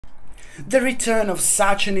The return of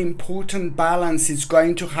such an important balance is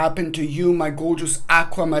going to happen to you, my gorgeous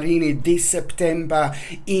Aquamarini, this September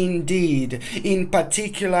indeed. In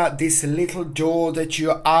particular, this little door that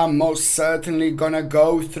you are most certainly gonna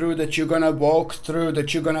go through, that you're gonna walk through,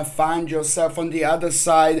 that you're gonna find yourself on the other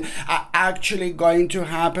side, are actually going to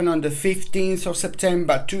happen on the 15th of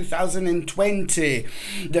September 2020.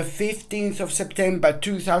 The 15th of September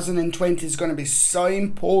 2020 is going to be so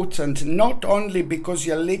important, not only because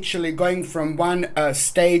you're literally going from one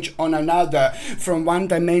stage on another, from one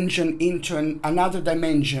dimension into another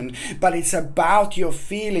dimension, but it's about your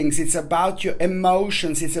feelings, it's about your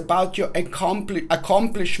emotions, it's about your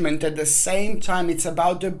accomplishment. At the same time, it's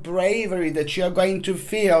about the bravery that you're going to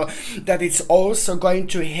feel, that it's also going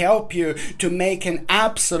to help you to make an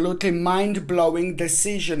absolutely mind-blowing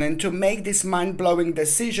decision. And to make this mind-blowing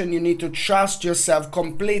decision, you need to trust yourself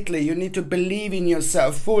completely. You need to believe in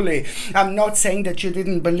yourself fully. I'm not saying that you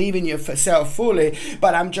didn't believe in yourself fully,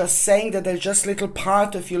 but I'm just saying that there's just little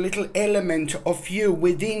part of you, little element of you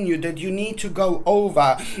within you that you need to go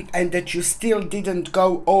over, and that you still didn't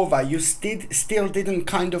go over. You still didn't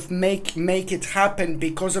kind of make it happen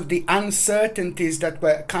because of the uncertainties that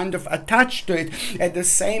were kind of attached to it at the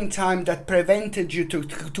same time, that prevented you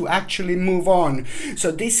to actually move on.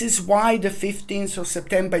 So this is why the 15th of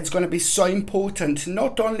September is going to be so important,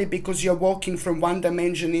 not only because you're walking from one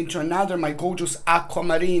dimension into another, my gorgeous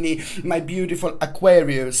Aquamarini, my beautiful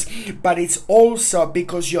Aquarius, but it's also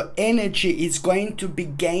because your energy is going to be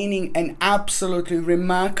gaining an absolutely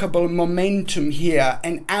remarkable momentum here,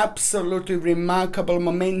 an absolutely remarkable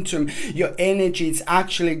momentum. Your energy is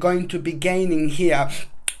actually going to be gaining here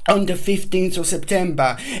on the 15th of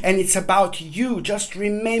September, and it's about you. Just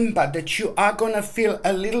remember that you are gonna feel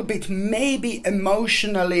a little bit maybe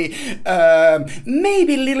emotionally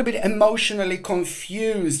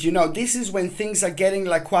confused. You know, this is when things are getting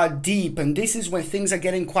like quite deep, and this is when things are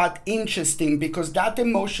getting quite interesting, because that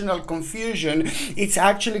emotional confusion, it's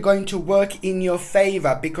actually going to work in your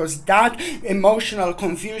favor, because that emotional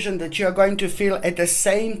confusion that you're going to feel at the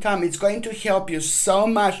same time, it's going to help you so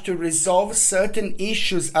much to resolve certain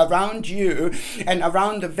issues around you and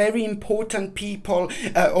around the very important people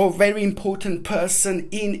or very important person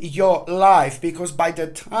in your life. Because by the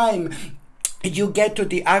time you get to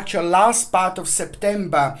the actual last part of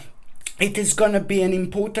September, it is going to be an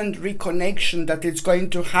important reconnection that is going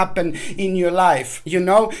to happen in your life. You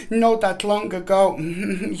know, not that long ago,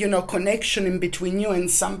 you know, connection in between you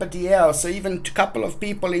and somebody else, or even a couple of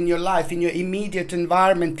people in your life, in your immediate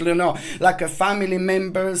environment, you know, like a family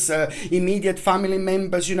members, immediate family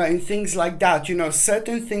members, you know, and things like that. You know,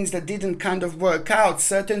 certain things that didn't kind of work out,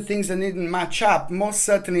 certain things that didn't match up, most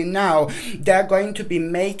certainly now they're going to be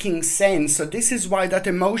making sense. So this is why that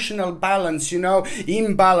emotional balance, you know,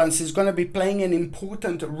 imbalance is going to be playing an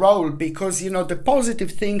important role, because, you know, the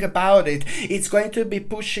positive thing about it, it's going to be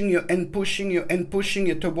pushing you and pushing you and pushing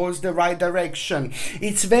you towards the right direction.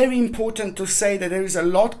 It's very important to say that there is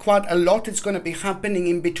quite a lot is going to be happening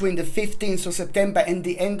in between the 15th of September and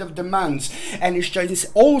the end of the month. And it's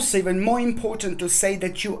also even more important to say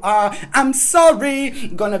that you are, I'm sorry,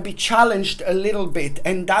 going to be challenged a little bit,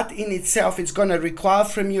 and that in itself is going to require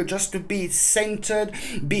from you just to be centered,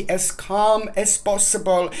 be as calm as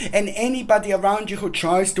possible. And anybody around you who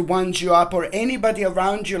tries to wind you up, or anybody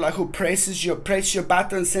around you like who press your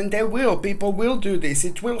buttons, and people will do this,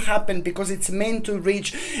 it will happen, because it's meant to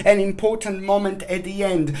reach an important moment at the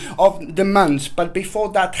end of the month. But before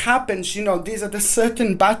that happens, you know, these are the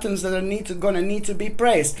certain buttons that are gonna need to be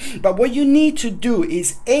pressed. But what you need to do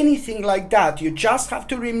is anything like that, you just have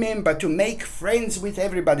to remember to make friends with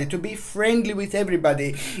everybody, to be friendly with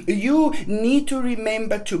everybody. You need to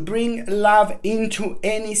remember to bring love into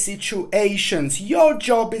any situation. Your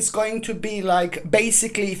job is going to be like,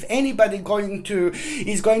 basically, if anybody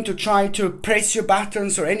is going to try to press your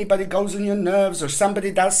buttons, or anybody goes on your nerves, or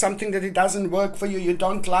somebody does something that it doesn't work for you, you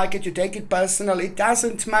don't like it, you take it personal, it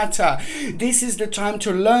doesn't matter. This is the time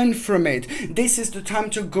to learn from it. This is the time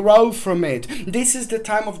to grow from it. This is the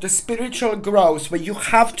time of the spiritual growth, where you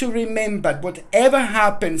have to remember whatever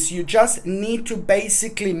happens, you just need to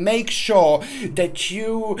basically make sure that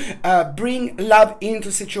you bring love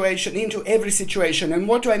into into every situation. And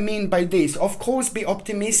what do I mean by this? Of course, be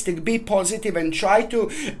optimistic, be positive, and try to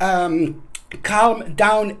calm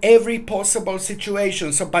down every possible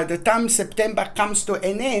situation. So by the time September comes to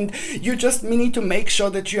an end, you just need to make sure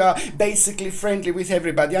that you are basically friendly with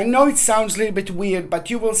everybody. I know it sounds a little bit weird, but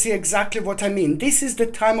you will see exactly what I mean. This is the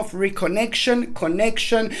time of reconnection,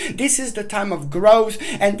 connection. This is the time of growth,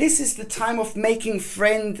 and this is the time of making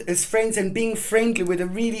friends and being friendly with the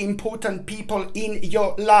really important people in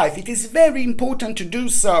your life. It is very important to do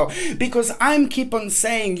so, because I'm keep on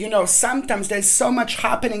saying, you know, sometimes there's so much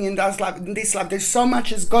happening in this life, there's so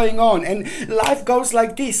much is going on, and life goes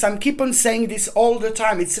like this. I'm keep on saying this all the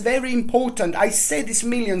time. It's very important. I say this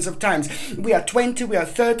millions of times. We are 20, we are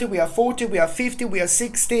 30, we are 40, we are 50, we are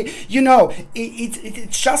 60. You know,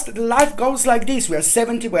 it's just life goes like this. We are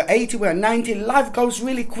 70, we are 80, we are 90. Life goes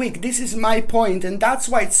really quick. This is my point, and that's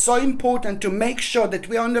why it's so important to make sure that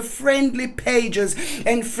we are on the friendly pages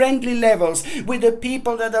and friendly levels with the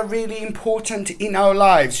people that are really important in our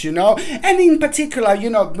lives, you know. And in particular, you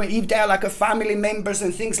know, if they're like a family members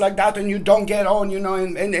and things like that, and you don't get on, you know,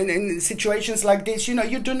 in situations like this, you know,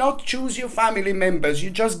 you do not choose your family members. You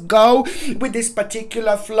just go with this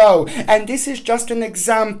particular flow. And this is just an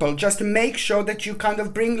example. Just make sure that you kind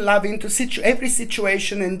of bring love into every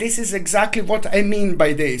situation. And this is exactly what I mean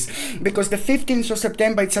by this, because the 15th of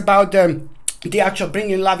September, it's about the actual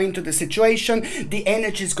bringing love into the situation. The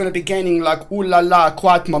energy is going to be gaining like ooh la la,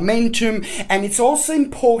 quite momentum. And it's also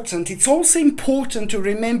important to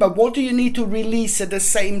remember, what do you need to release at the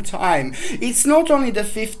same time? It's not only the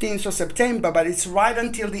 15th of September, but it's right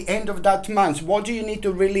until the end of that month. What do you need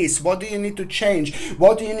to release? What do you need to change?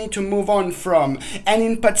 What do you need to move on from? And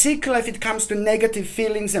in particular, if it comes to negative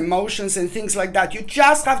feelings, emotions and things like that, you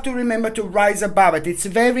just have to remember to rise above it. It's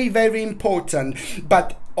very, very important.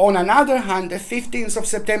 But on another hand, the 15th of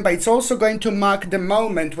September, it's also going to mark the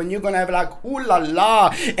moment when you're going to have like, ooh la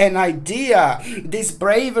la, an idea, this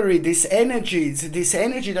bravery, this energy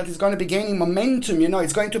that is going to be gaining momentum. You know,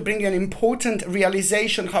 it's going to bring you an important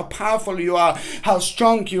realization how powerful you are, how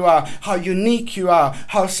strong you are, how unique you are,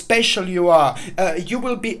 how special you are. You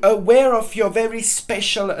will be aware of your very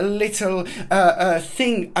special little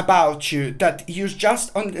thing about you that you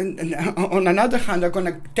just, on another hand, are going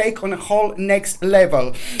to take on a whole next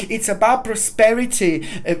level. It's about prosperity.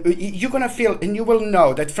 You're gonna feel, and you will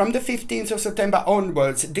know that from the 15th of September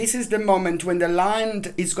onwards, this is the moment when the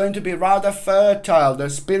land is going to be rather fertile.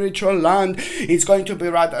 The spiritual land is going to be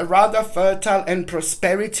rather fertile, and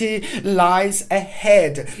prosperity lies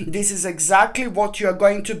ahead. This is exactly what you are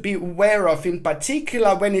going to be aware of, in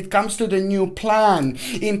particular when it comes to the new plan,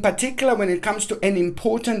 in particular when it comes to an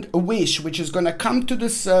important wish, which is going to come to the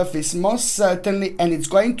surface most certainly, and it's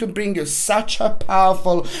going to bring you such a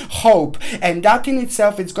powerful hope, and that in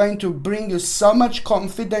itself is going to bring you so much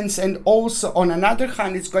confidence, and also on another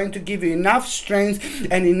hand, it's going to give you enough strength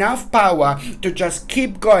and enough power to just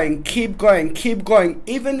keep going,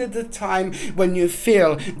 even at the time when you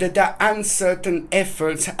feel that there are uncertain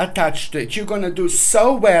efforts attached to it. You're going to do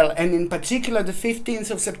so well, and in particular the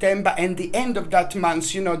 15th of September and the end of that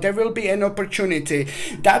month, you know, there will be an opportunity.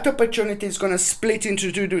 That opportunity is going to split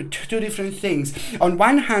into two different things. On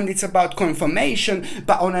one hand, it's about confirmation,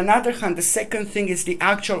 but on another hand, the second thing is the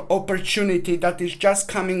actual opportunity that is just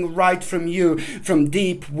coming right from you, from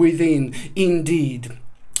deep within, indeed.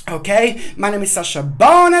 Okay, my name is Sasha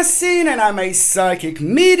Bonasin, and I'm a psychic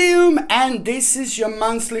medium, and this is your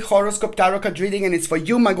monthly horoscope tarot card reading, and it's for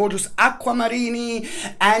you, my gorgeous Aquamarini,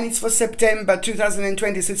 and it's for September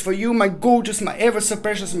 2020. So it's for you, my gorgeous, my ever so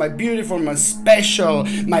precious, my beautiful, my special,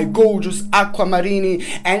 my gorgeous Aquamarini,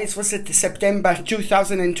 and it's for September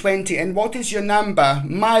 2020. And what is your number,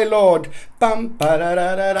 my lord?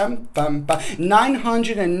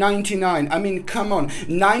 999. I mean, come on,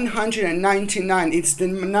 999. It's the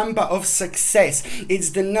number of success. It's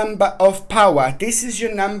the number of power. This is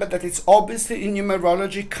your number that is obviously in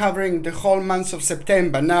numerology covering the whole month of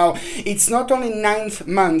September. Now, it's not only 9th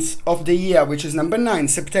month of the year, which is number 9,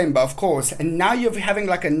 September, of course, and now you're having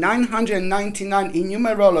like a 999 in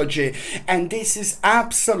numerology, and this is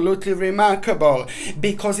absolutely remarkable,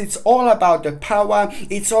 because it's all about the power,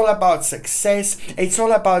 it's all about success, it's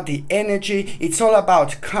all about the energy, it's all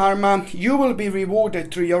about karma. You will be rewarded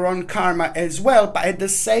through your own karma as well, but at the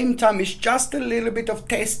same time, it's just a little bit of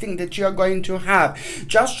testing that you're going to have.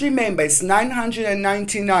 Just remember, it's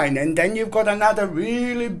 999, and then you've got another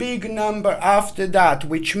really big number after that,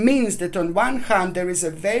 which means that on one hand, there is a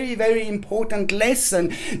very, very important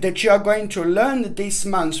lesson that you are going to learn this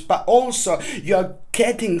month, but also you're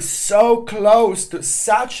getting so close to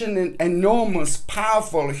such an enormous,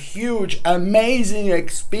 powerful, huge, amazing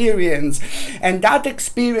experience. And that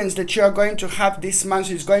experience that you are going to have this month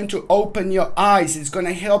is going to open your eyes. It's going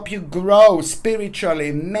to help you grow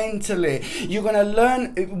spiritually, mentally. You're going to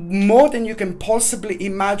learn more than you can possibly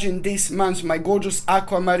imagine this month, my gorgeous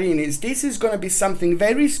aquamarines. This is going to be something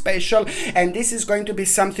very special, and this is going to be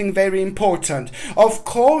something very important. Of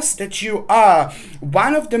course that you are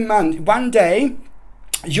one day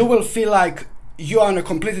you will feel like you are on a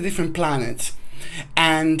completely different planet.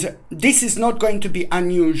 And this is not going to be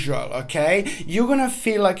unusual, okay? You're gonna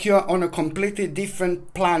feel like you're on a completely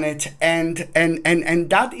different planet, and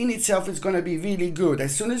that in itself is gonna be really good.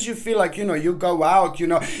 As soon as you feel like, you know, you go out, you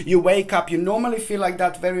know, you wake up, you normally feel like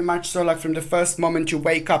that very much so, like from the first moment you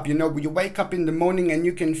wake up, you know, you wake up in the morning and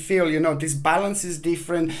you can feel, you know, this balance is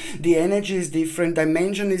different, the energy is different,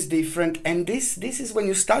 dimension is different, and this is when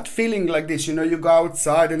you start feeling like this, you know, you go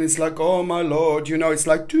outside and it's like, oh my Lord, you know, it's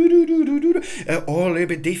like all a little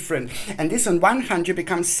bit different. And this, on one hand, you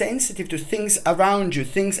become sensitive to things around you,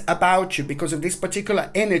 things about you, because of this particular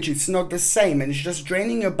energy. It's not the same, and it's just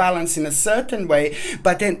draining your balance in a certain way,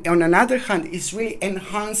 but then on another hand, it's really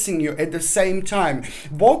enhancing you at the same time.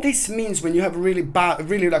 What this means when you have really bad,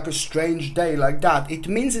 really like a strange day like that, it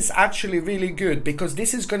means it's actually really good, because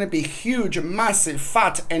this is going to be huge, massive,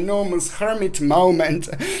 fat, enormous hermit moment.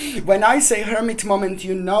 When I say hermit moment,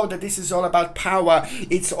 you know that this is all about power.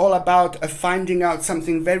 It's all about finding out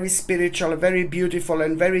something very spiritual, very beautiful,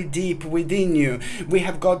 and very deep within you. We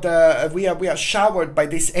have got we are showered by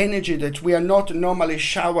this energy that we are not normally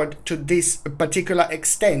showered to this particular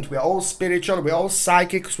extent. We are all spiritual, we're all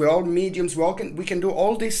psychics, we're all mediums, we can do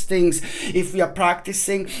all these things if we are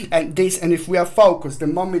practicing and if we are focused. The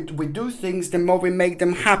more we do things, the more we make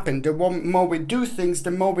them happen. The more we do things,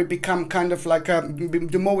 the more we become kind of like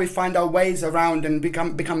the more we find our ways around and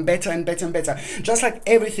become better and better and better, just like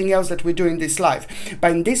everything else that we do in this life.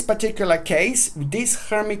 But in this particular case, this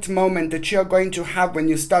hermit moment that you're going to have when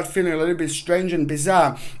you start feeling a little bit strange and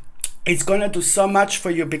bizarre, it's gonna do so much for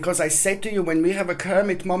you, because I said to you, when we have a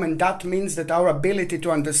hermit moment, that means that our ability to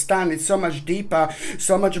understand is so much deeper,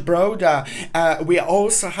 so much broader. We are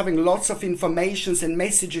also having lots of informations and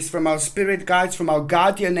messages from our spirit guides, from our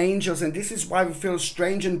guardian angels, and this is why we feel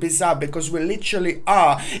strange and bizarre, because we literally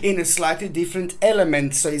are in a slightly different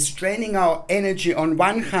element. So it's draining our energy on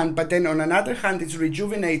one hand, but then on another hand, it's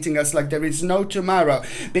rejuvenating us like there is no tomorrow,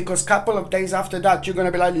 because a couple of days after that, you're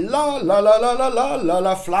gonna be like la la la la la la la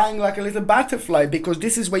la, flying like a little butterfly, because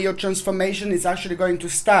this is where your transformation is actually going to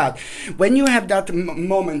start. When you have that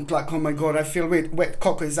moment like, oh my God, I feel weird. Wait,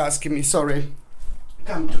 Coco is asking me, sorry.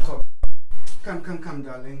 Come to Coco. Come,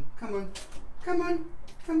 darling. Come on.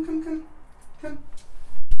 Come.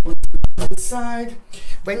 Inside.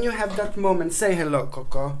 When you have that moment, say hello,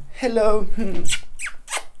 Coco. Hello.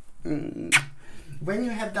 When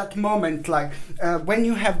you have that moment, like, when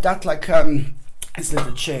you have that, like, this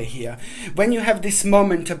little chair here, when you have this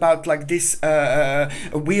moment about like this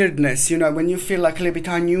weirdness, you know, when you feel like a little bit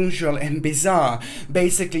unusual and bizarre,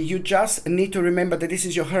 basically you just need to remember that this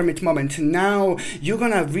is your hermit moment. Now you're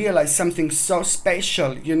gonna realize something so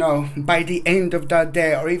special, you know, by the end of that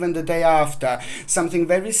day or even the day after, something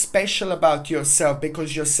very special about yourself,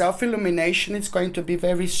 because your self-illumination is going to be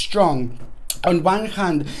very strong. On one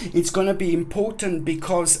hand, it's going to be important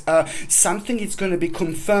because something is going to be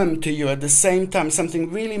confirmed to you. At the same time,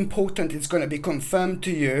 something really important is going to be confirmed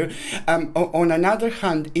to you. On another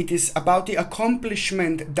hand, it is about the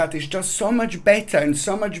accomplishment that is just so much better and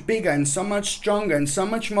so much bigger and so much stronger and so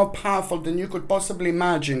much more powerful than you could possibly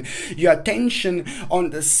imagine. Your attention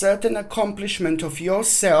on the certain accomplishment of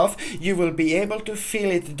yourself, you will be able to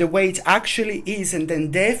feel it the way it actually is, and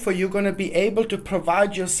then therefore you're going to be able to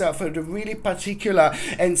provide yourself with a really particular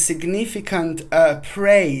and significant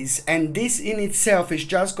praise, and this in itself is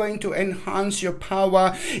just going to enhance your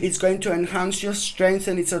power, it's going to enhance your strength,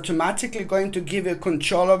 and it's automatically going to give you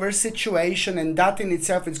control over a situation, and that in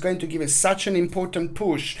itself is going to give you such an important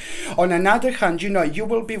push. On another hand, you know, you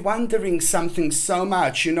will be wondering something so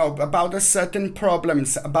much, you know, about a certain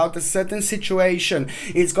problems, about a certain situation.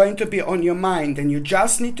 It's going to be on your mind, and you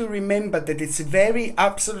just need to remember that it's very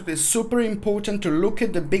absolutely super important to look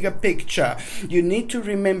at the bigger picture. September. You need to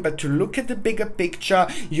remember to look at the bigger picture.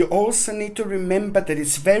 You also need to remember that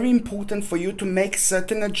it's very important for you to make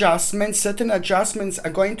certain adjustments. Certain adjustments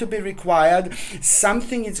are going to be required.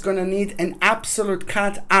 Something is going to need an absolute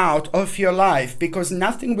cut out of your life, because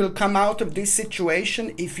nothing will come out of this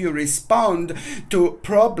situation if you respond to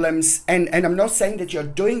problems. And I'm not saying that you're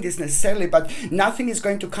doing this necessarily, but nothing is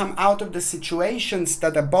going to come out of the situations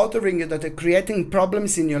that are bothering you, that are creating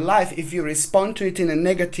problems in your life, if you respond to it in a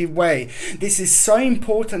negative way. This is so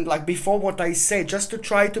important, like before what I said, just to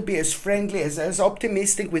try to be as friendly, as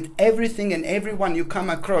optimistic with everything and everyone you come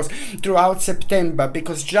across throughout September,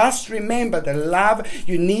 because just remember that love,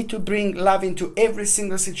 you need to bring love into every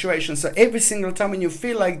single situation. So every single time when you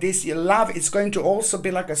feel like this, your love is going to also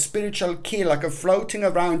be like a spiritual key, like a floating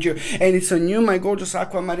around you, and it's on you, my gorgeous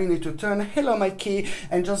aquamarine, to turn hello my key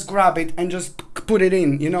and just grab it and just put it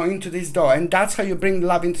in, you know, into this door. And that's how you bring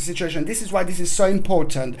love into situation. This is why this is so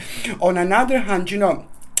important. On another hand, you know,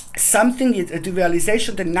 something is the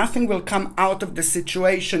realization that nothing will come out of the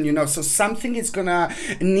situation, you know, so something is gonna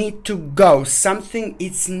need to go. You're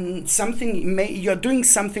doing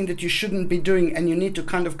something that you shouldn't be doing, and you need to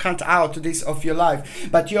kind of cut out this of your life,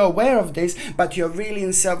 but you're aware of this, but you're really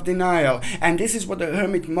in self-denial. And this is what the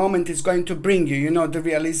hermit moment is going to bring you, you know, the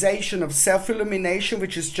realization of self-illumination,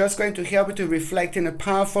 which is just going to help you to reflect in a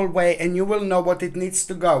powerful way, and you will know what it needs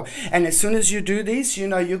to go. And as soon as you do this, you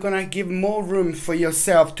know, you're gonna give more room for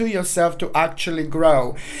yourself to actually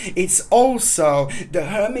grow. It's also, the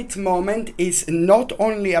hermit moment is not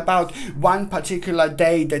only about one particular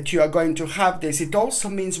day that you are going to have this. It also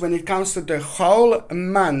means when it comes to the whole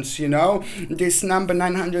month, you know, this number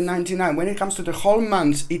 999, when it comes to the whole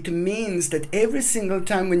month, it means that every single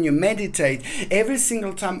time when you meditate, every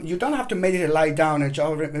single time, you don't have to meditate, lie down and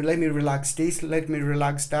oh, let me relax this, let me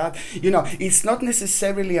relax that, you know, it's not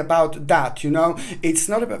necessarily about that, you know, it's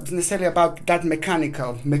not necessarily about that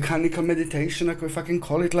mechanical meditation, like if I can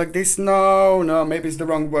call it like this. No, maybe it's the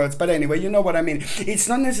wrong words, but anyway, you know what I mean. It's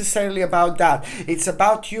not necessarily about that. It's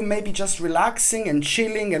about you maybe just relaxing and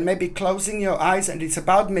chilling and maybe closing your eyes, and it's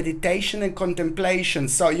about meditation and contemplation.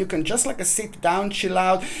 So you can just like sit down, chill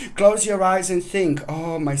out, close your eyes and think,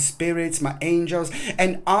 oh, my spirits, my angels,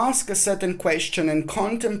 and ask a certain question and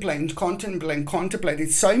contemplate.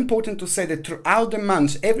 It's so important to say that throughout the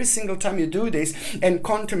month, every single time you do this and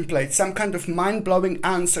contemplate, some kind of mind-blowing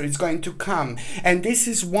answer is going to come. And this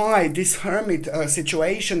is why this hermit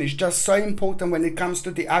situation is just so important when it comes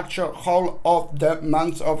to the actual whole of the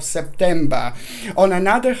month of September. On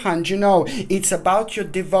another hand, you know, it's about your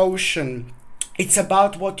devotion. It's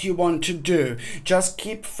about what you want to do. Just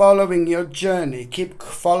keep following your journey. Keep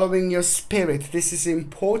following your spirit. This is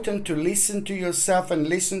important, to listen to yourself and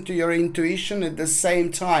listen to your intuition at the same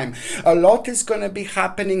time. A lot is going to be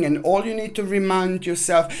happening, and all you need to remind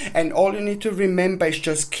yourself and all you need to remember is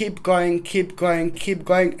just keep going,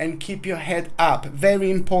 and keep your head up. Very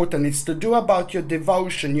important. It's to do about your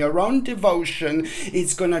devotion. Your own devotion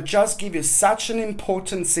is going to just give you such an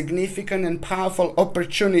important, significant and powerful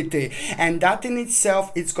opportunity. And that in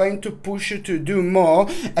itself, it's going to push you to do more.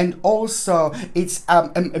 And also it's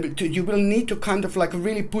you will need to kind of like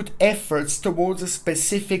really put efforts towards a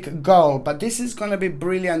specific goal. But this is going to be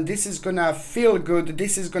brilliant. This is going to feel good.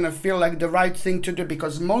 This is going to feel like the right thing to do,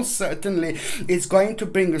 because most certainly it's going to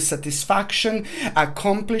bring you satisfaction,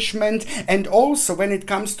 accomplishment. And also when it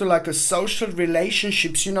comes to like a social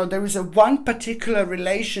relationships, you know, there is a one particular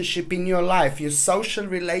relationship in your life, your social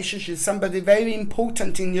relationship, somebody very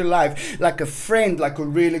important in your life, like a friend, like a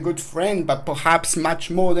really good friend, but perhaps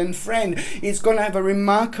much more than friend, is going to have a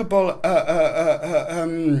remarkable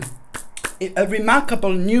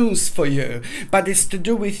news for you, but it's to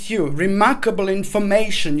do with you. Remarkable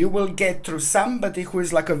information you will get through somebody who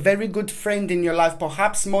is like a very good friend in your life,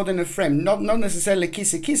 perhaps more than a friend, not necessarily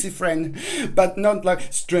kissy friend, but not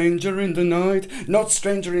like stranger in the night, not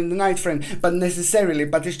stranger in the night friend, but necessarily,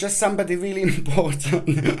 but it's just somebody really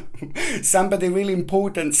important, somebody really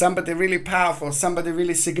important, somebody really powerful, somebody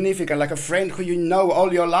really significant, like a friend who you know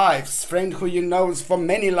all your lives, friend who you know for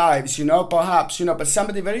many lives, you know, perhaps, you know, but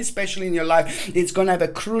somebody very special in your life. It's going to have a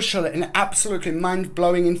crucial and absolutely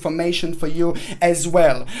mind-blowing information for you as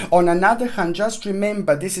well. On another hand, just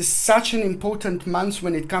remember, this is such an important month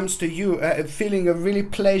when it comes to you feeling a really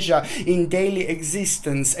pleasure in daily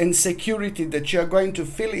existence and security that you're going to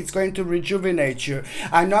feel. It's going to rejuvenate you.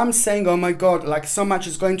 I know I'm saying, oh my God, like so much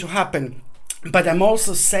is going to happen, but I'm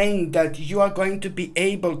also saying that you are going to be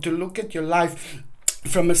able to look at your life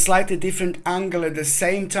from a slightly different angle at the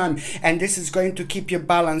same time, and this is going to keep your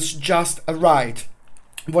balance just right.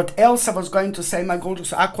 What else I was going to say, my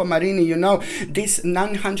gorgeous Aquamarini, you know, this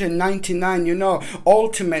 999, you know,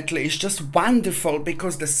 ultimately is just wonderful,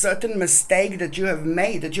 because the certain mistake that you have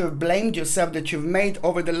made, that you have blamed yourself, that you've made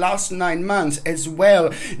over the last 9 months as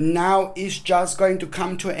well, now is just going to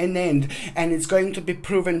come to an end, and it's going to be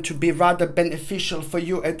proven to be rather beneficial for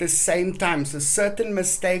you at the same time. So certain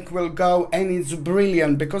mistake will go, and it's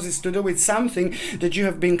brilliant, because it's to do with something that you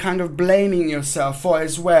have been kind of blaming yourself for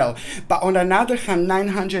as well. But on another hand,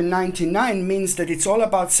 999 means that it's all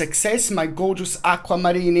about success, my gorgeous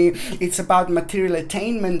Aquamarini. It's about material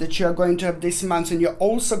attainment that you are going to have this month, and you're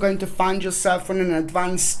also going to find yourself on an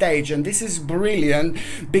advanced stage. And this is brilliant,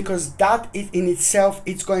 because that in itself,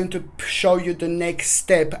 it's going to show you the next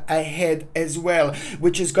step ahead as well,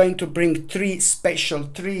 which is going to bring three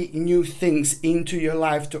new things into your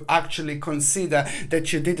life to actually consider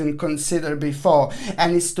that you didn't consider before.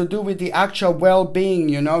 And it's to do with the actual well-being,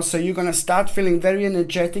 you know. So you're going to start feeling very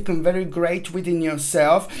energetic and very great within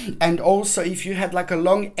yourself. And also, if you had like a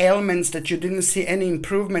long ailments that you didn't see any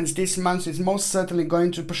improvements this month, it's most certainly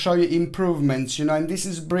going to show you improvements, you know. And this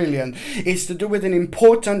is brilliant. It's to do with an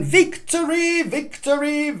important victory,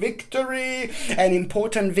 an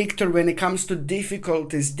important victory when it comes to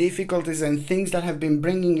difficulties and things that have been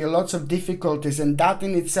bringing you lots of difficulties, and that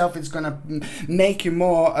in itself is going to make you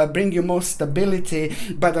more bring you more stability.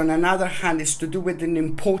 But on another hand, it's to do with an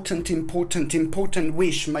important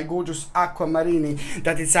wish, my gorgeous Aquamarini,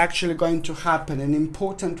 that it's actually going to happen, an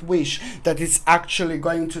important wish that is actually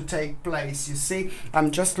going to take place. You see,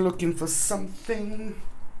 I'm just looking for something.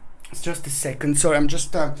 It's just a second. Sorry, I'm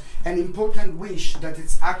just an important wish that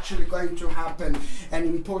it's actually going to happen, an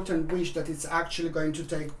important wish that it's actually going to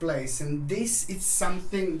take place. And this is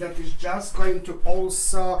something that is just going to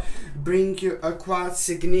also bring you a quite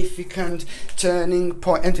significant turning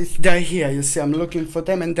point. And they're here, you see, I'm looking for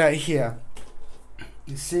them, and they're here.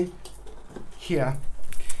 You see, here.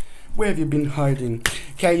 Where have you been hiding?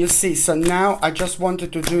 Okay, you see, so now I just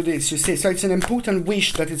wanted to do this, you see. So it's an important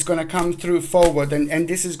wish that it's going to come through forward, and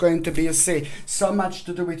this is going to be, you see, so much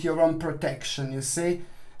to do with your own protection, you see.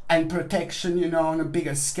 And protection, you know, on a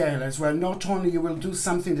bigger scale as well. Not only you will do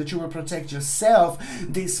something that you will protect yourself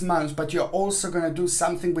this month, but you're also going to do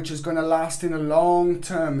something which is going to last in a long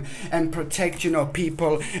term, and protect, you know,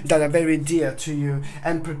 people that are very dear to you,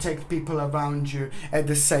 and protect people around you at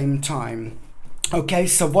the same time. Okay,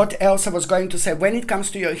 so what else I was going to say, when it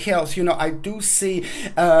comes to your health, you know, I do see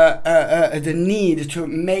the need to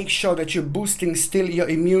make sure that you're boosting still your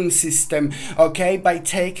immune system, okay, by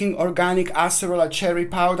taking organic acerola cherry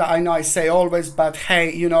powder. I know I say always, but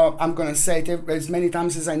hey, you know, I'm gonna say it as many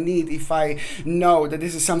times as I need if I know that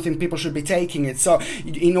this is something people should be taking it. So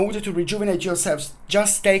in order to rejuvenate yourself,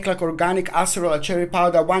 just take like organic acerola cherry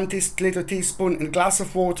powder, 1 little teaspoon in a glass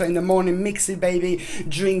of water in the morning, mix it, baby,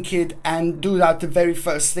 drink it, and do that the very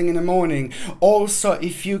first thing in the morning. Also,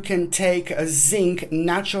 if you can take a zinc,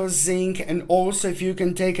 natural zinc, and also if you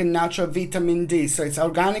can take a natural vitamin D. So it's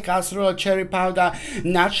organic acerola cherry powder,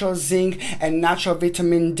 natural zinc, and natural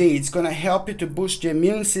vitamin D. It's going to help you to boost your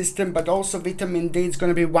immune system, but also vitamin D is going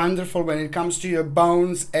to be wonderful when it comes to your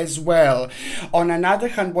bones as well. On another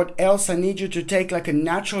hand, what else I need you to take like a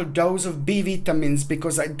natural dose of B vitamins,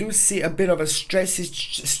 because I do see a bit of a stressy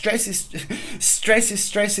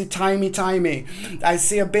timey. I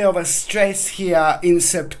see a bit of a stress here in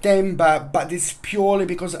September, but it's purely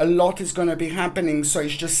because a lot is going to be happening. So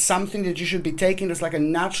it's just something that you should be taking as like a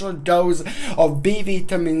natural dose of B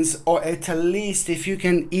vitamins, or at least if you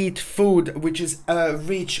can eat food which is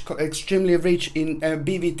extremely rich in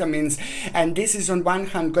B vitamins. And this is on one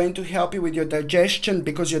hand going to help you with your digestion,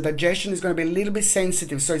 because your digestion is going to be a little bit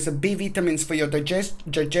sensitive. So it's a B vitamins for your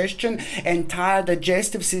digestion, entire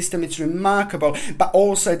digestive system. It's remarkable. But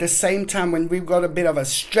also at the same time, when we've got a bit of a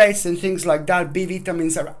stress and things like that, B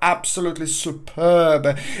vitamins are absolutely superb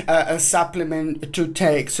a supplement to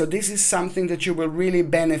take. So this is something that you will really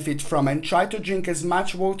benefit from. And try to drink as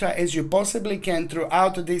much water as you possibly can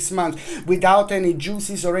throughout this month, without any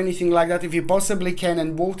juices or anything like that, if you possibly can.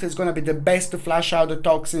 And water is going to be the best to flush out the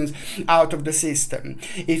toxins out of the system.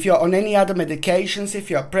 If you're on any other medications, if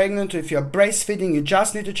you're pregnant, or if you're breastfeeding, you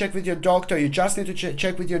just need to check with your doctor. You just need to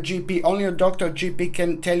check with your GP. Only your doctor or GP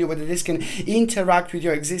can tell you whether this can interact with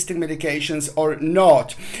your existing medications or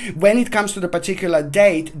not. When it comes to the particular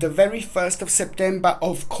date, the very 1st of September,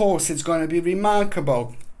 of course, it's going to be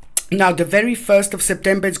remarkable. Now, the very 1st of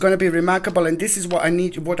September is going to be remarkable, and this is what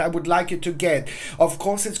I would like you to get. Of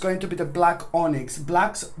course, it's going to be the black onyx.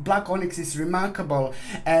 Black onyx is remarkable,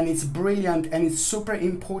 and it's brilliant, and it's super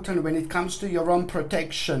important when it comes to your own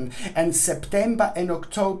protection. And September and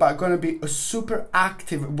October are going to be super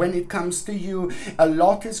active when it comes to you. A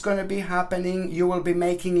lot is going to be happening. You will be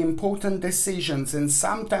making important decisions, and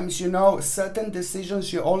sometimes, you know, certain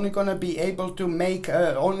decisions you're only going to be able to make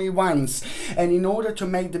only once. And in order to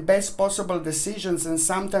make the best possible decisions, and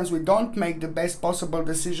sometimes we don't make the best possible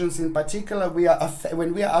decisions, in particular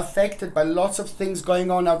when we are affected by lots of things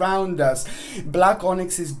going on around us. Black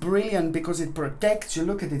onyx is brilliant because it protects you.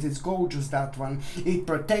 Look at it, it's gorgeous, that one. It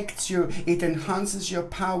protects you, it enhances your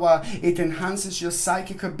power, it enhances your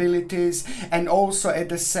psychic abilities, and also at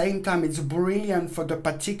the same time it's brilliant for the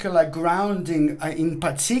particular grounding, in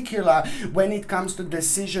particular when it comes to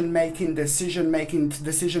decision making.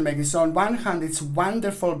 So on one hand, it's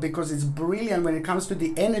wonderful because it's brilliant when it comes to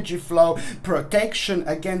the energy flow, protection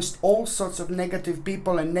against all sorts of negative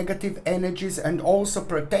people and negative energies, and also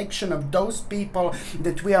protection of those people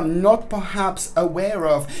that we are not perhaps aware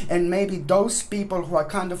of, and maybe those people who are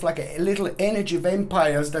kind of like a little energy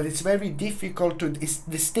vampires that it's very difficult to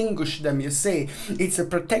distinguish them. You see, it's a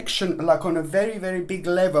protection like on a very, very big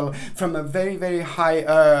level, from a very, very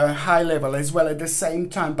high level as well at the same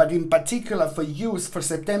time. But in particular for you, for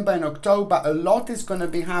September and October, a lot is going to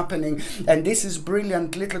be happening, and this is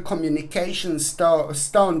brilliant little communication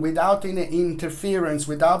stone without any interference,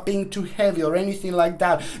 without being too heavy or anything like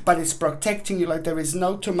that, but it's protecting you like there is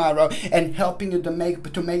no tomorrow, and helping you to make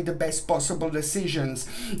the best possible decisions.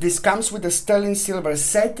 This comes with a sterling silver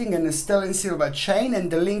setting and a sterling silver chain, and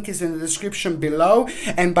the link is in the description below.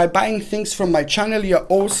 And by buying things from my channel, you're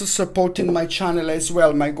also supporting my channel as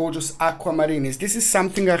well, my gorgeous aquamarinis. This is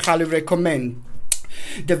something I highly recommend.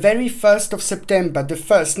 The very 1st of September, the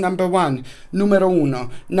first, number one.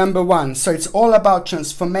 So it's all about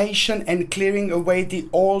transformation and clearing away the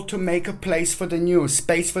old to make a place for the new,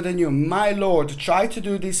 space for the new. My Lord, try to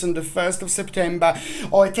do this on the 1st of September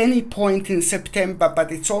or at any point in September,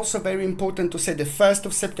 but it's also very important to say the 1st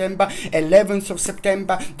of September, 11th of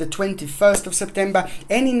September, the 21st of September,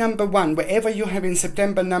 any number one, wherever you have in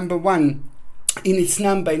September number one, in its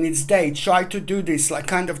number, in its day. Try to do this, like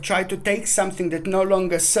kind of try to take something that no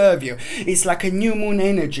longer serve you. It's like a new moon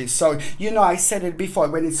energy. So, you know, I said it before,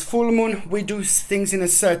 when it's full moon, we do things in a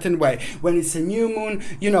certain way. When it's a new moon,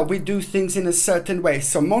 you know, we do things in a certain way.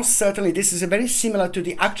 So most certainly this is very similar to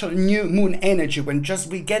the actual new moon energy, when just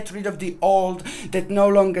we get rid of the old that no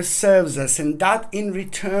longer serves us, and that in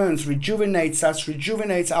returns rejuvenates us,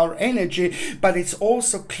 rejuvenates our energy, but it's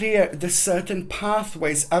also clear the certain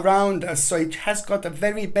pathways around us. So it has got a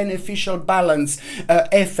very beneficial balance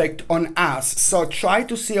effect on us. So try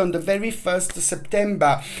to see on the very 1st of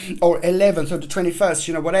September or 11th or the 21st,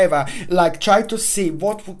 you know, whatever, like try to see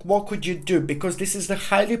what could you do, because this is a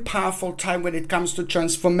highly powerful time when it comes to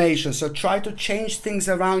transformation. So try to change things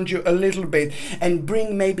around you a little bit and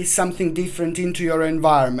bring maybe something different into your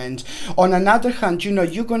environment. On another hand, you know,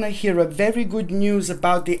 you're gonna hear a very good news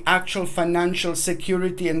about the actual financial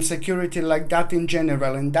security and security like that in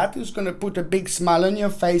general, and that is gonna put a big smile on your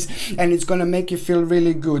face, and it's gonna make you feel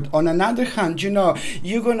really good. On another hand, you know,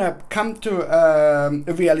 you're gonna come to a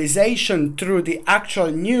realization through the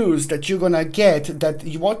actual news that you're gonna get that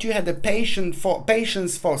what you had the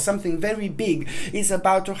patience for, something very big is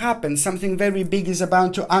about to happen, something very big is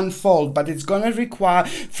about to unfold, but it's gonna require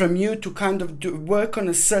from you to kind of work on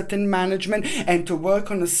a certain management and to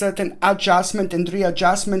work on a certain adjustment and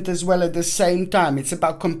readjustment as well at the same time. It's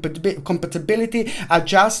about compatibility,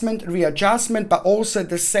 adjustment, readjustment, but also at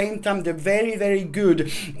the same time the very, very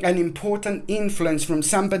good and important influence from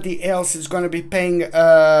somebody else is going to be playing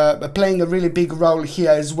a really big role here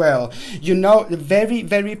as well. You know, the very,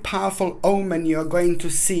 very powerful omen you're going to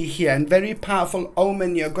see here, and very powerful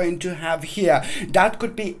omen you're going to have here. That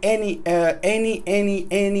could be any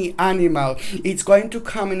animal. It's going to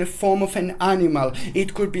come in the form of an animal.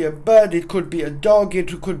 It could be a bird, it could be a dog,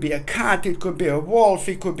 it could be a cat, it could be a wolf,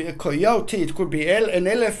 it could be a coyote, it could be an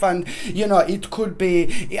elephant. You know, it could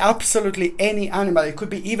be absolutely any animal. It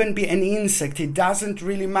could even be an insect. It doesn't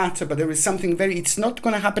really matter, but there is something very, it's not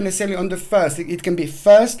going to happen necessarily on the 1st. It can be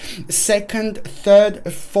 1st, 2nd, 3rd,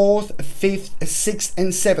 4th, 5th, 6th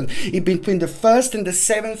and 7th. In between the 1st and the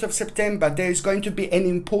 7th of September, there is going to be an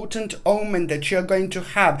important omen that you're going to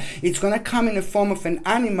have. It's going to come in the form of an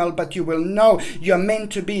animal, but you will know you're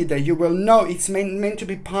meant to be there. You will know it's meant to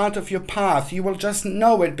be part of your path. You will just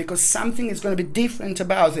know it, because something is going to be different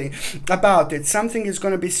about about it. Something is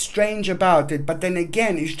going to be strange about it. But then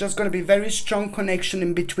again, it's just going to be very strong connection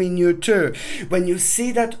in between you two. When you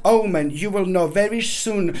see that omen, you will know very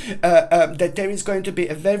soon that there is going to be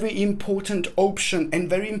a very important option and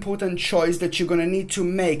very important choice that you're going to need to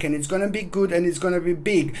make, and it's going to be good and it's going to be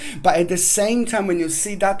big. But at the same time, when you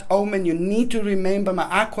see that omen, you need to remember, my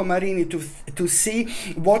Aquamarini, to see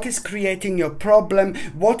what is creating your problem,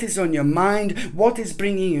 what is on your mind, what is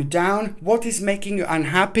bringing you down, what is making you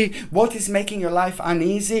unhappy, what is making your life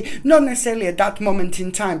uneasy. Not necessarily at that moment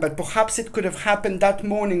in time, but perhaps it could have happened that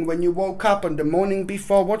morning when you woke up, on the morning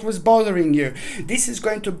before. What was bothering you? This is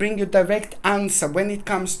going to bring you direct answer when it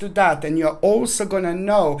comes to that. And you're also going to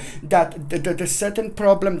know that the certain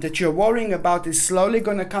problem that you're worrying about is slowly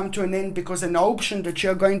going to come to an end, because an option that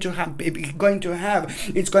you're going to have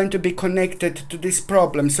it's going to be connected to this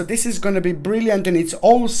problem. So this is going to be brilliant, and it's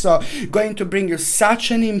also going to bring you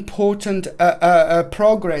such an important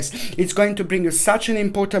progress. It's going to bring you such an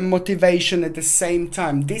important motivation at the same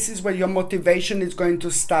time. This is where your motivation is going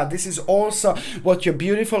to start. This is also what your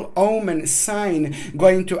beautiful omen sign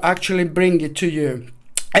going to actually bring it to you.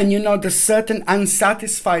 And you know, the certain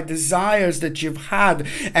unsatisfied desires that you've had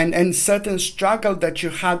and certain struggle that you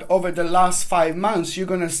had over the last 5 months, you're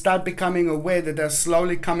going to start becoming aware that they're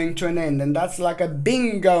slowly coming to an end. And that's like a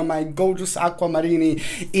bingo, my gorgeous Aquamarini,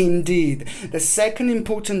 indeed. The second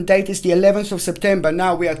important date is the 11th of September.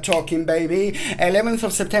 Now we are talking, baby. 11th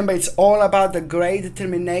of September, it's all about the great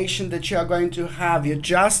determination that you are going to have. You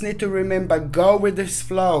just need to remember, go with this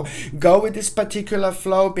flow. Go with this particular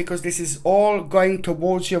flow, because this is all going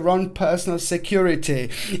towards your own personal security.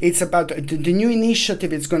 It's about the new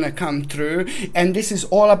initiative it's going to come through, and this is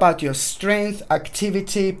all about your strength,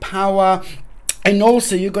 activity, power. And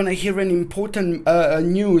also you're going to hear an important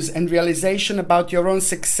news and realization about your own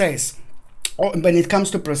success when it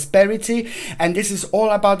comes to prosperity. And this is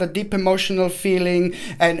all about a deep emotional feeling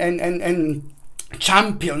and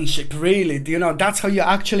championship, really. You know, that's how you're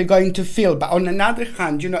actually going to feel. But on another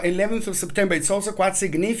hand, you know, 11th of September, it's also quite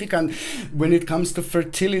significant when it comes to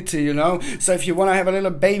fertility, you know. So if you want to have a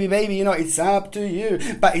little baby, you know, it's up to you.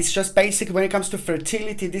 But it's just basic when it comes to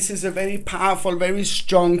fertility, this is a very powerful, very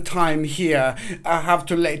strong time here. I have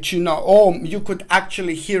to let you know. Or you could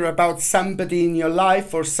actually hear about somebody in your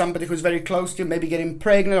life, or somebody who's very close to you, maybe getting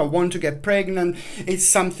pregnant or want to get pregnant. It's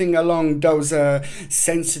something along those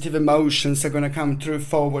sensitive emotions are going to come through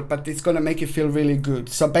forward, but it's going to make you feel really good.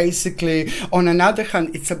 So basically, on another hand,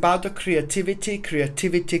 it's about the creativity.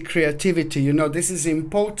 You know, this is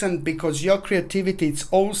important because your creativity, it's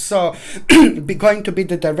also going to be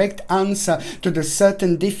the direct answer to the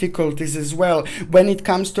certain difficulties as well when it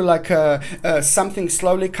comes to like something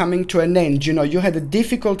slowly coming to an end. You know, you had the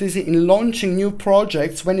difficulties in launching new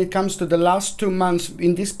projects when it comes to the last 2 months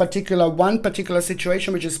in this one particular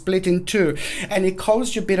situation, which is split in two, and it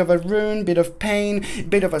caused you a bit of a ruin, bit of pain,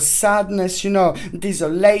 bit of a sadness, you know,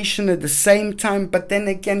 desolation at the same time. But then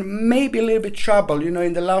again, maybe a little bit trouble, you know,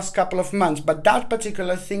 in the last couple of months. But that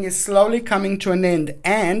particular thing is slowly coming to an end,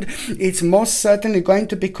 and it's most certainly going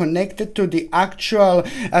to be connected to the actual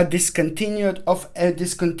discontinuance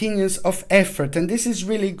of effort. And this is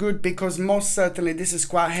really good, because most certainly this is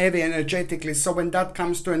quite heavy energetically. So when that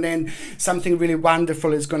comes to an end, something really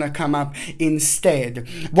wonderful is going to come up instead.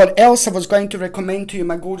 What else I was going to recommend to you,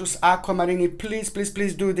 my gorgeous Aquamarini,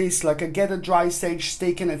 please do this. Like, get a dry sage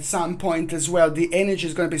stick, and at some point as well, the energy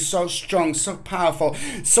is going to be so strong, so powerful,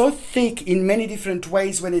 so thick in many different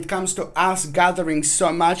ways when it comes to us gathering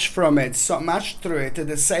so much from it, so much through it at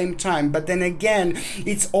the same time. But then again,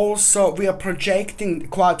 it's also, we are projecting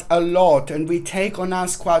quite a lot, and we take on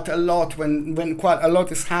us quite a lot when quite a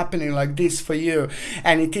lot is happening like this for you,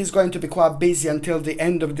 and it is going to be quite busy until the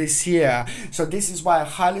end of this year. So this is why I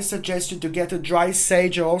highly suggest you to get a dry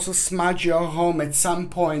sage, or also smudge your home at some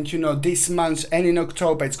point, you know, this month and in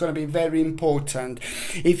October. It's going to be very important.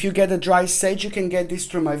 If you get a dry sage, you can get this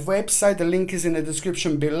through my website. The link is in the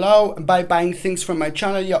description below. By buying things from my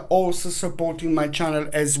channel, you're also supporting my channel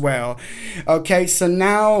as well. Okay, so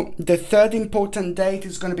now the third important date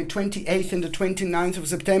is going to be 28th and the 29th of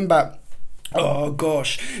September. Oh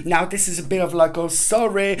gosh, now this is a bit of like, oh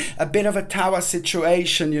sorry, a bit of a tower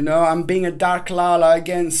situation, you know. I'm being a dark Lala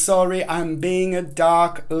again. Sorry, I'm being a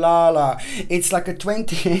dark Lala. It's like a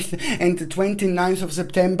 28th and the 29th of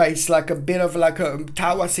September. It's like a bit of like a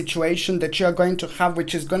tower situation that you're going to have,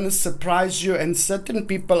 which is going to surprise you, and certain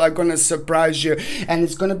people are going to surprise you, and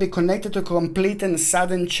it's going to be connected to complete and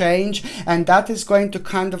sudden change, and that is going to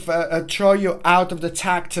kind of throw you out of the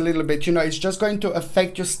tact a little bit, you know. It's just going to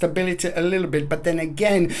affect your stability a little little bit, but then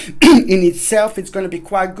again, in itself, it's going to be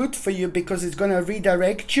quite good for you because it's going to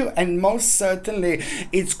redirect you, and most certainly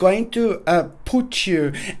it's going to put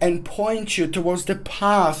you and point you towards the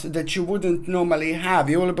path that you wouldn't normally have.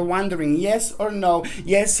 You will be wondering yes or no,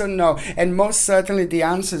 yes or no, and most certainly the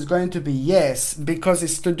answer is going to be yes, because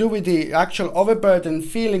it's to do with the actual overburden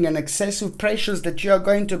feeling and excessive pressures that you are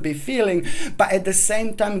going to be feeling. But at the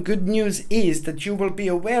same time, good news is that you will be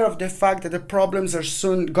aware of the fact that the problems are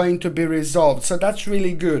soon going to be resolved. So that's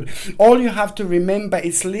really good. All you have to remember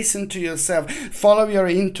is listen to yourself, follow your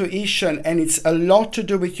intuition, and it's a lot to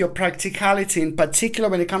do with your practicality, in particular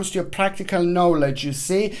when it comes to your practical knowledge, you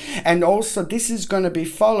see. And also this is going to be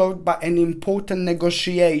followed by an important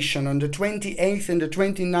negotiation on the 28th and the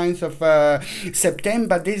 29th of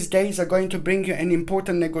September. These days are going to bring you an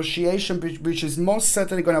important negotiation which is most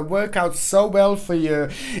certainly going to work out so well for you.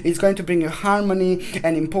 It's going to bring you harmony,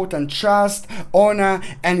 an important trust, honor,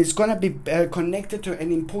 and it's going to be connected to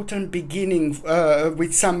an important beginning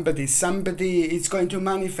with somebody. Somebody is going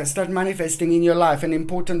to start manifesting in your life, an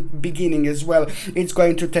important beginning as well. It's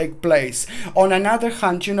going to take place. On another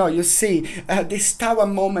hand, you know, you see this tower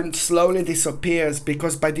moment slowly disappears,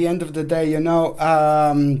 because by the end of the day, you know,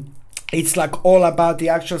 it's like all about the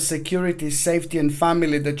actual security, safety, and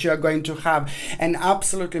family that you are going to have. An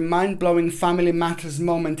absolutely mind-blowing family matters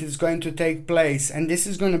moment is going to take place, and this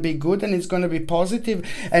is going to be good, and it's going to be positive,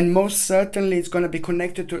 and most certainly it's going to be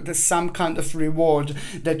connected to some kind of reward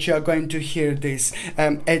that you are going to hear this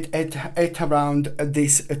at around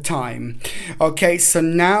this time. Okay, so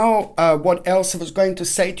now what else I was going to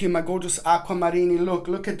say to you, my gorgeous Aquamarini?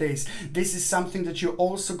 Look at this. This is something that you're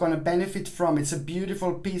also going to benefit from. It's a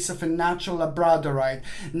beautiful piece of a natural labradorite.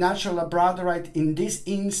 Natural labradorite in this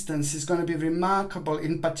instance is going to be remarkable,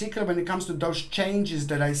 in particular when it comes to those changes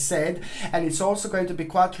that I said, and it's also going to be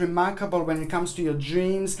quite remarkable when it comes to your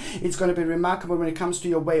dreams. It's going to be remarkable when it comes to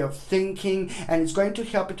your way of thinking, and it's going to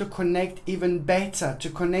help you to connect even better, to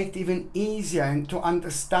connect even easier, and to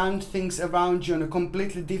understand things around you on a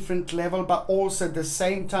completely different level, but also at the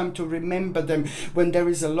same time to remember them when there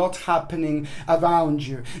is a lot happening around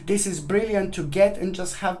you. This is brilliant to get and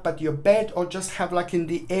just have but your bed, or just have like in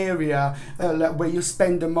the area where you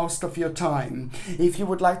spend the most of your time. If you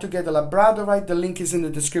would like to get a labradorite, the link is in the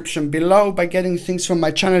description below. By getting things from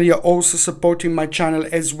my channel, you're also supporting my channel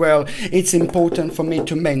as well. It's important for me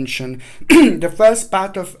to mention. The first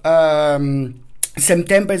part of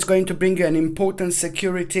September is going to bring you an important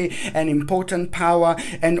security, an important power,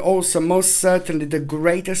 and also most certainly the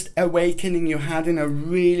greatest awakening you had in a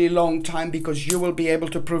really long time, because you will be able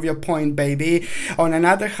to prove your point, baby. On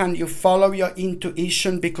another hand, you follow your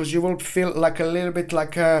intuition, because you will feel like a little bit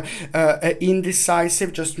like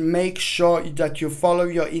indecisive. Just make sure that you follow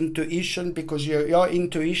your intuition, because your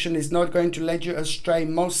intuition is not going to lead you astray,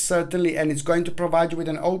 most certainly, and it's going to provide you with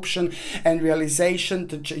an option and realization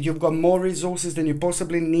that you've got more resources than you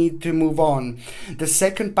possibly need to move on. The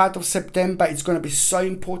second part of September is going to be so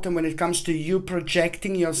important when it comes to you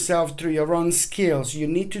projecting yourself through your own skills. You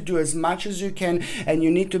need to do as much as you can, and you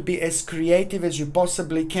need to be as creative as you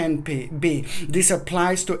possibly can be. This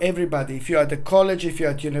applies to everybody. If you're at the college, if you're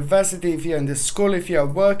at university, if you're in the school, if you're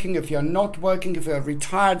working, if you're not working, if you're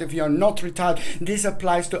retired, if you're not retired, this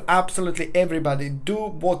applies to absolutely everybody. Do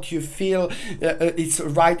what you feel it's the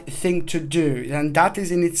right thing to do, and that is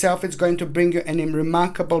in itself, it's going to bring you an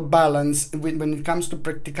remarkable balance when it comes to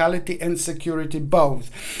practicality and security both.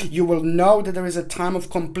 You will know that there is a time of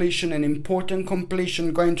completion, an important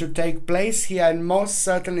completion going to take place here, and most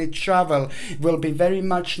certainly travel will be very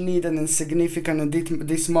much needed and significant at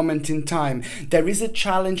this moment in time. There is a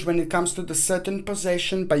challenge when it comes to the certain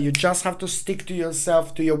possession, but you just have to stick to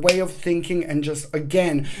yourself, to your way of thinking, and just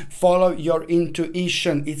again follow your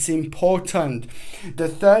intuition. It's important. The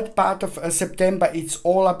third part of September, it's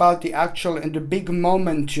all about the actual and the big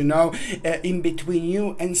moment, you know, in between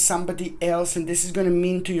you and somebody else, and this is going to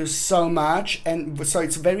mean to you so much. And so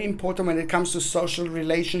it's very important when it comes to social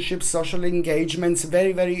relationships, social engagements,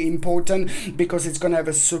 very, very important, because it's going to have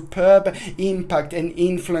a superb impact and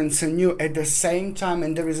influence on you at the same time,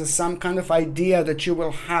 and there is some kind of idea that you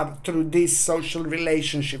will have through this social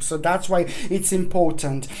relationship. So that's why it's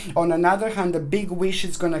important. On another hand, a big wish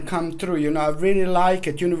is going to come through, you know, I really like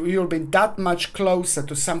it. You know, you'll be that much closer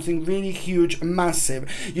to something really huge huge, massive.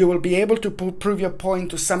 You will be able to prove your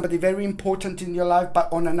point to somebody very important in your life,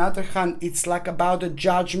 but on another hand, it's like about a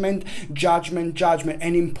judgment.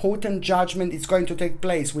 An important judgment is going to take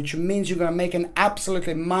place, which means you're going to make an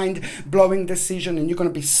absolutely mind-blowing decision, and you're going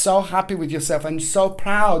to be so happy with yourself and so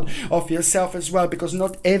proud of yourself as well, because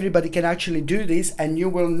not everybody can actually do this, and you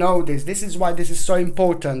will know this. This is why this is so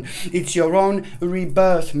important. It's your own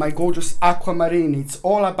rebirth, my gorgeous aquamarine. It's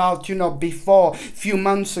all about, you know, before, few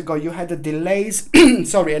months ago, you had the delays,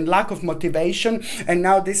 sorry, and lack of motivation, and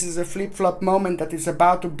now this is a flip-flop moment that is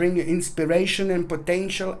about to bring you inspiration and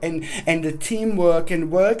potential, and the teamwork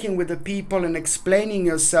and working with the people and explaining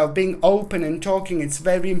yourself, being open and talking. It's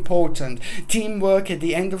very important. Teamwork at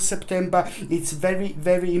the end of September, it's very,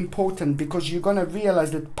 very important, because you're going to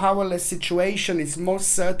realize that powerless situation is most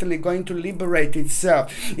certainly going to liberate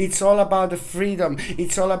itself. It's all about the freedom.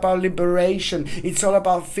 It's all about liberation. It's all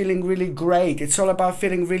about feeling really great. It's all about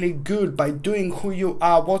feeling really good by doing who you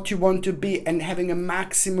are, what you want to be, and having a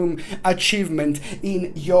maximum achievement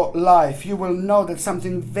in your life. You will know that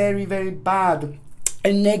something very, very bad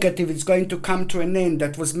and negative is going to come to an end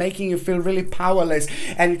that was making you feel really powerless,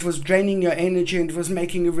 and it was draining your energy, and it was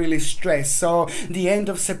making you really stressed. So the end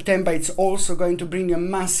of September, it's also going to bring a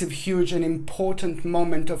massive, huge and important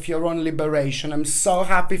moment of your own liberation. I'm so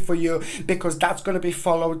happy for you, because that's going to be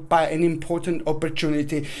followed by an important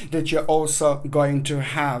opportunity that you're also going to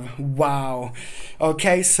have. Wow.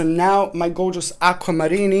 Okay, so now my gorgeous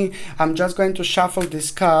aquamarini, I'm just going to shuffle these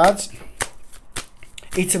cards.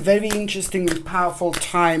 It's a very interesting and powerful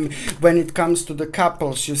time when it comes to the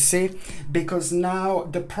couples, you see, because now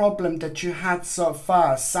the problem that you had so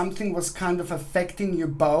far, something was kind of affecting you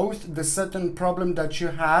both, the certain problem that you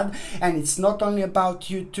had, and it's not only about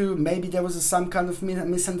you two. Maybe there was some kind of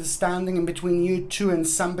misunderstanding in between you two and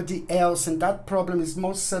somebody else, and that problem is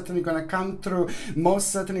most certainly going to come through,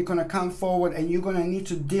 most certainly going to come forward, and you're going to need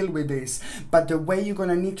to deal with this. But the way you're going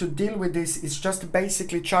to need to deal with this is just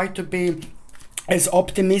basically try to be as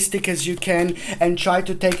optimistic as you can, and try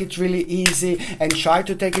to take it really easy, and try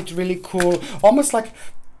to take it really cool. Almost like,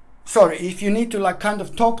 sorry, if you need to like kind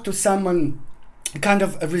of talk to someone, kind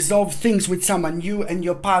of resolve things with someone, you and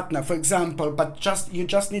your partner, for example, but you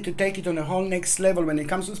just need to take it on a whole next level when it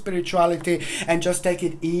comes to spirituality, and just take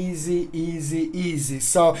it easy.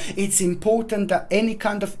 So it's important that any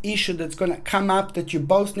kind of issue that's going to come up that you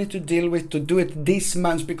both need to deal with, to do it this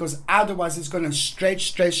month, because otherwise it's going to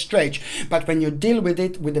stretch. But when you deal with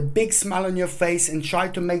it with a big smile on your face and try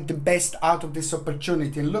to make the best out of this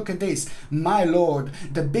opportunity, and look at this, my lord,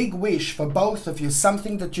 the big wish for both of you,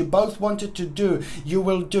 something that you both wanted to do, you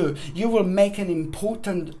will do. You will make an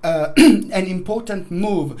important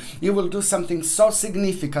move. You will do something so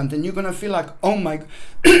significant, and you're gonna feel like, oh my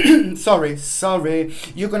sorry,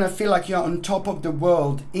 you're gonna feel like you're on top of the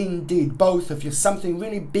world. Indeed, both of you, something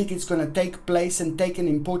really big is gonna take place and take an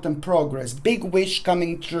important progress. Big wish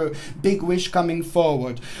coming true, big wish coming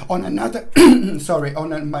forward. On another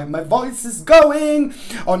my voice is going.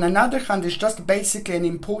 On another hand, it's just basically an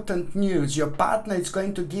important news. Your partner is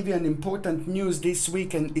going to give you an important news this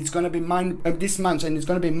week, and it's going to be this month, and it's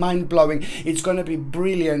going to be mind-blowing. It's going to be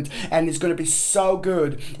brilliant, and it's going to be so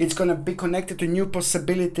good. It's going to be connected to new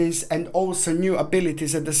possibilities and also new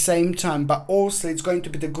abilities at the same time, but also it's going to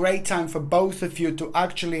be the great time for both of you to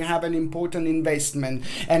actually have an important investment.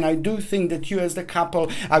 And I do think that you as the couple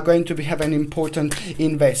are going to have an important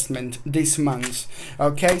investment this month.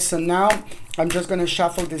 Okay, so now I'm just going to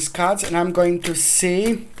shuffle these cards, and I'm going to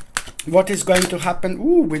see what is going to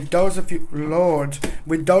happen with those of you, Lord,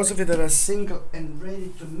 with those of you that are single and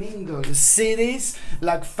ready to mingle. You see this?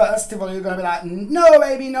 Like, first of all, you're going to be like, no,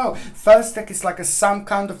 baby, no. First step is like some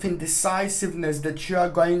kind of indecisiveness that you are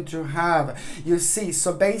going to have. You see,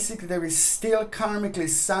 so basically there is still karmically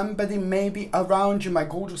somebody maybe around you, my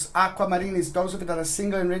gorgeous aquamarines, those of you that are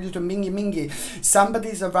single and ready to mingy. Somebody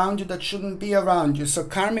is around you that shouldn't be around you. So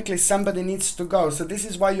karmically somebody needs to go. So this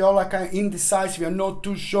is why you're like indecisive. You're not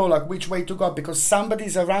too sure like which way to go, because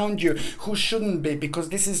somebody's around you who shouldn't be, because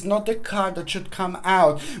this is not the card that should come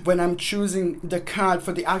out when I'm choosing the card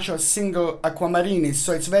for the actual single aquamarinis.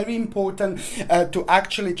 So it's very important to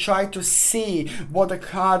actually try to see what the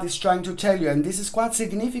card is trying to tell you, and this is quite a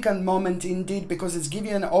significant moment indeed, because it's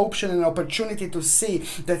giving you an option, an opportunity to see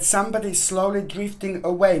that somebody is slowly drifting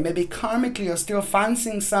away. Maybe karmically you're still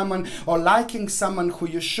fancying someone or liking someone who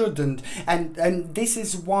you shouldn't, and this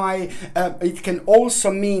is why it can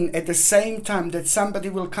also mean at the same time that somebody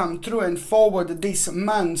will come through and forward this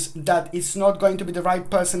month, that it's not going to be the right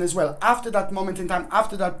person as well. After that moment in time,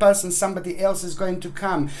 after that person, somebody else is going to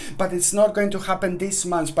come, but it's not going to happen this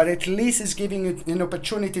month. But at least it's giving you an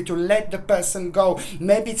opportunity to let the person go.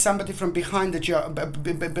 Maybe it's somebody from behind that you're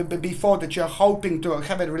before that you're hoping to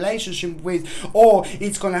have a relationship with, or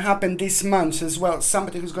it's going to happen this month as well.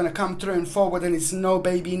 Somebody who's going to come through and forward, and it's no,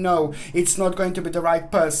 baby, no, it's not going to be the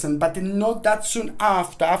right person. But not that soon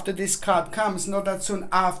after this card comes, not that soon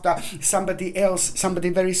after, somebody else, somebody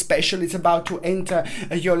very special is about to enter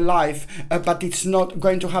your life, but it's not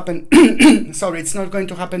going to happen sorry, it's not going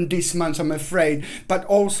to happen this month, I'm afraid. But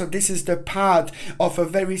also this is the part of a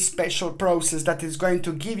very special process that is going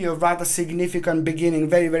to give you a rather significant beginning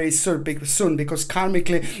very soon, because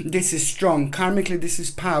karmically this is strong, karmically this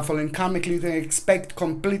is powerful, and karmically you can expect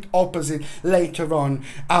complete opposite later on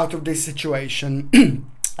out of this situation.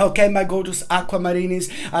 Okay, my gorgeous aquamarinis,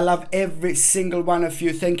 I love every single one of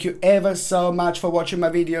you. Thank you ever so much for watching my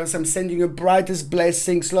videos. I'm sending you brightest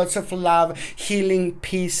blessings, lots of love, healing,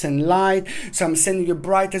 peace and light. So I'm sending you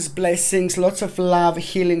brightest blessings, lots of love,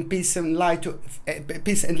 healing, peace and light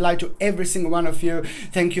to every single one of you.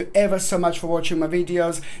 Thank you ever so much for watching my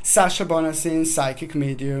videos. Sasha Bonasin, psychic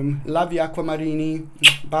medium. Love you, aquamarini.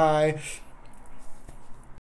 Bye.